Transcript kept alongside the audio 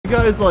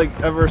guys like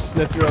ever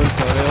sniff your own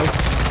toenails?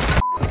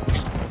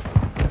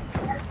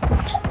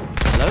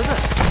 Hello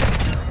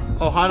there.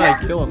 Oh, how did I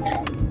kill him?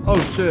 Oh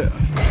shit.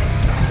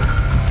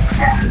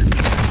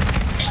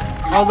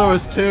 Oh, there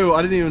was two.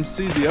 I didn't even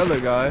see the other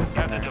guy.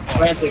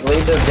 Frantic,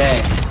 leave this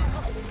game.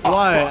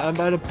 Why? I'm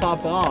about to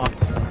pop off.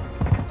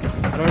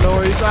 I don't know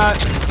where he's at.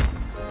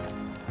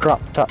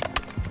 Drop top.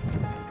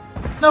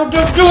 No,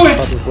 don't do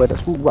it!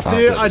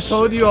 See, I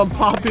told you I'm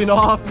popping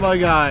off, my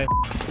guy.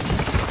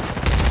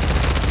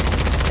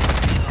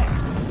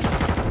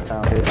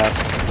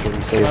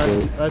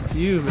 That's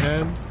you,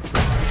 man.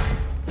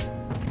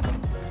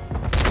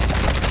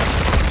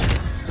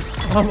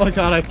 Oh my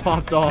god, I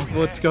popped off.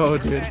 Let's go,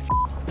 dude.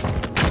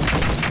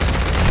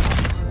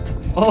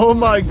 Oh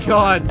my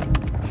god.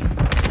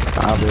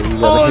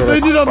 Oh, they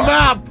need a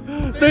map!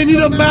 They need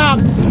a map!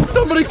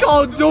 Somebody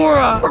call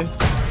Dora!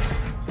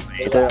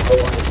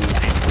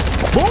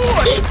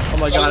 Oh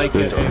my god, I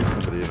can't aim.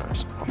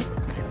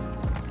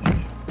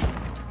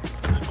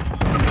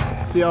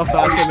 See how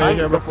fast I made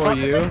here before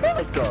you?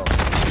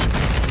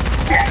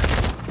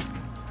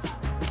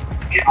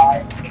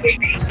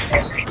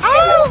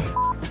 Oh!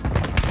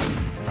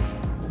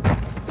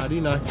 How do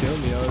you not kill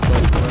me? I was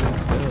like running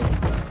still.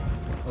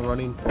 I'm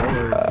running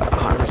forwards.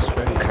 I'm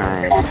straight.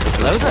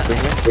 Hello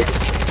there.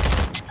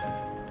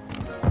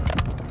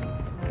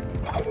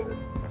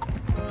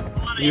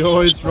 You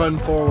always run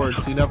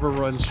forwards, you never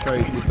run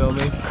straight, you feel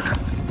me?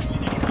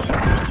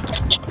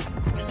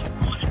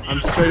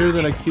 I'm straighter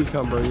than a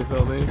cucumber, you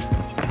feel me?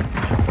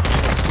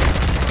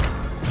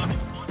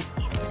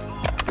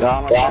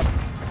 No.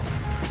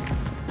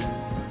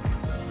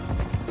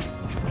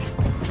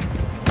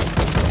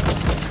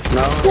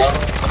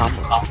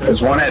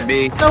 There's one at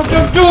B. No,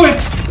 don't do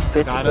it!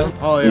 Got him?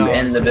 Oh yeah. He's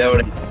in the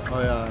building.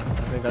 Oh yeah, I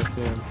think I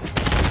see him.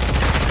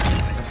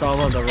 I saw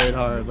him on the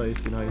radar at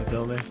least, you know, you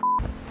feel me?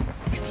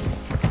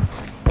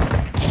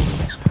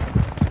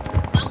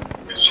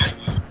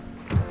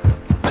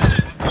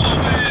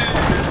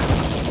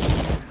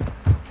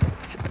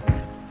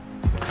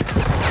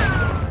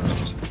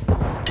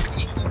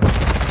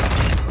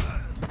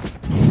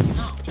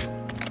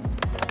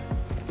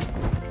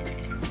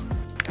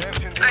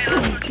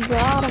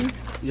 Got him.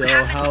 Yo,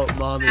 help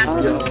mommy,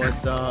 yo,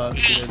 what's up?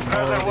 Getting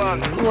nosy.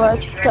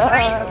 What's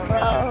up,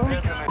 bro?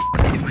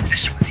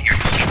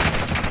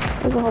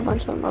 There's a whole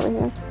bunch of them over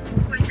here.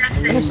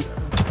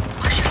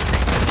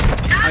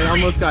 I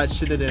almost got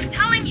shitted in.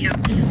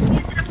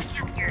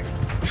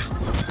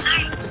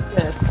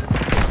 Yes.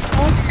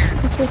 Oh,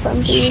 this is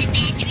empty.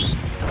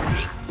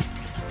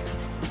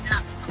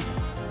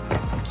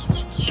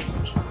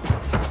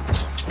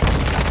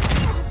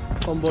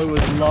 Homeboy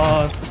was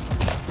lost.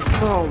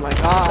 Oh my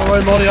god. Don't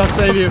worry, Moldy, I'll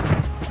save you.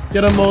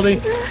 Get him, Moldy.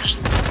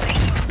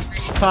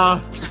 Ha.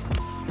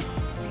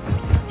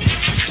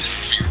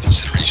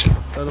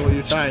 I don't know what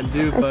you're trying to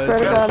do, but try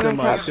to steal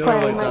my kill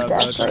like that,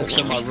 bro. Try to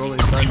steal my rolling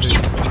thunder.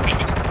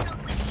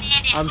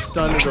 I'm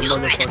stunned as a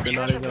motherfucker,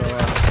 not even gonna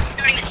lie.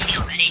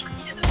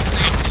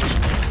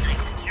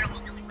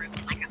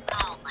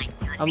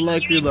 I'm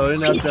like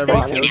reloading after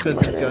every kill because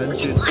this gun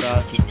shoots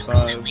fast as fuck,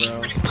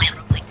 bro.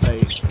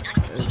 Like,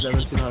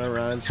 1700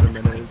 rounds per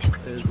minute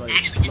is like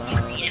loud.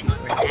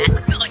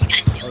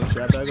 Oh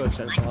shit, I better go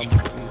check bomb.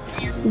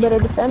 You better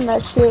defend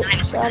that shit,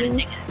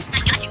 Shotty.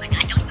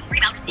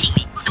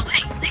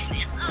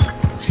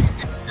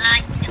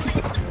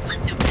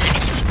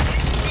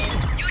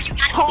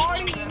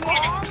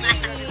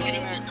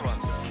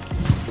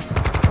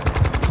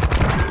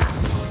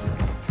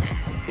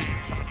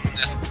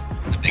 That's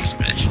a big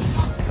smash.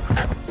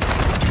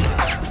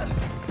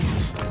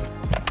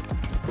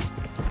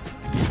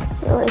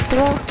 Really,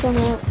 throw some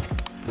it.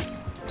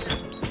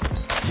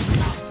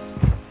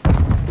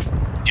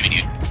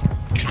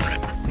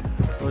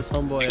 Where's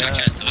homeboy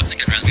at? So looks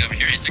like I'd rather go over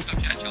here and stick up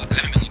chat. I haven't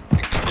been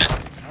looking at.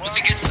 Once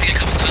it gets to like a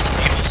couple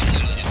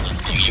thousand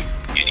people, you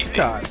anything.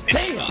 God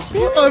damn!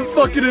 I'm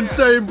fucking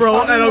insane,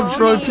 bro, and I'm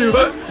drunk too.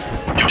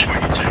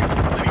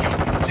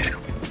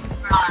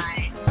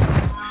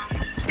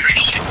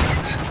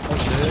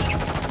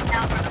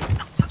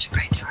 Such a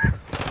great time.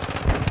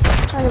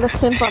 I have a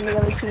simp on the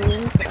other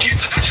team.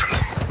 So.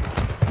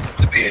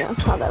 Yeah,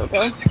 how that would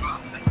go.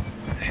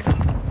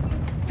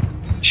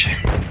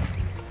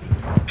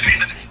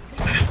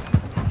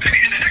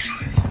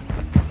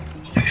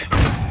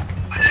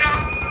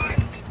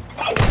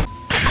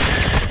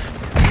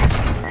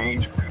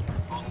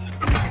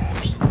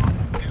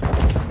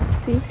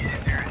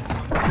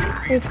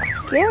 It's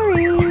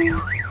scary.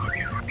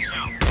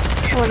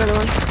 Oh, another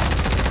one.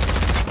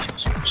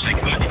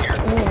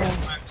 Yeah.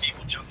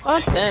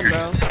 Fuck them,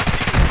 bro.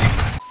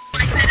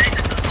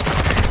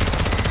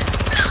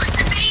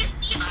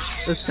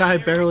 This guy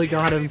barely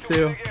got him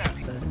too.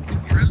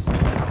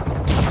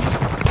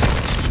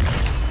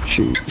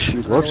 She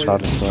works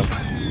hard as fuck.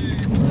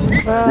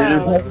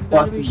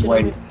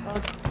 Wait.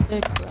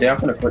 Yeah, I'm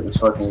gonna quit this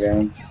fucking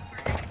game.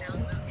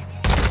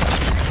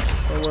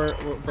 But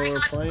we're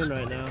playing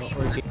right now. I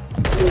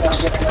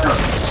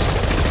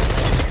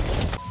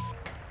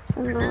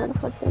don't know where the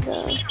fuck they go.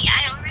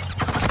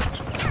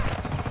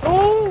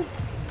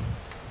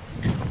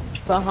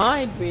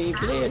 behind me,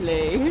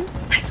 clearly.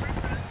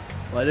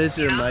 Why does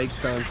your mic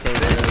sound so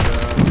good,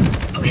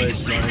 bro? I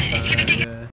wish mine sounded that good.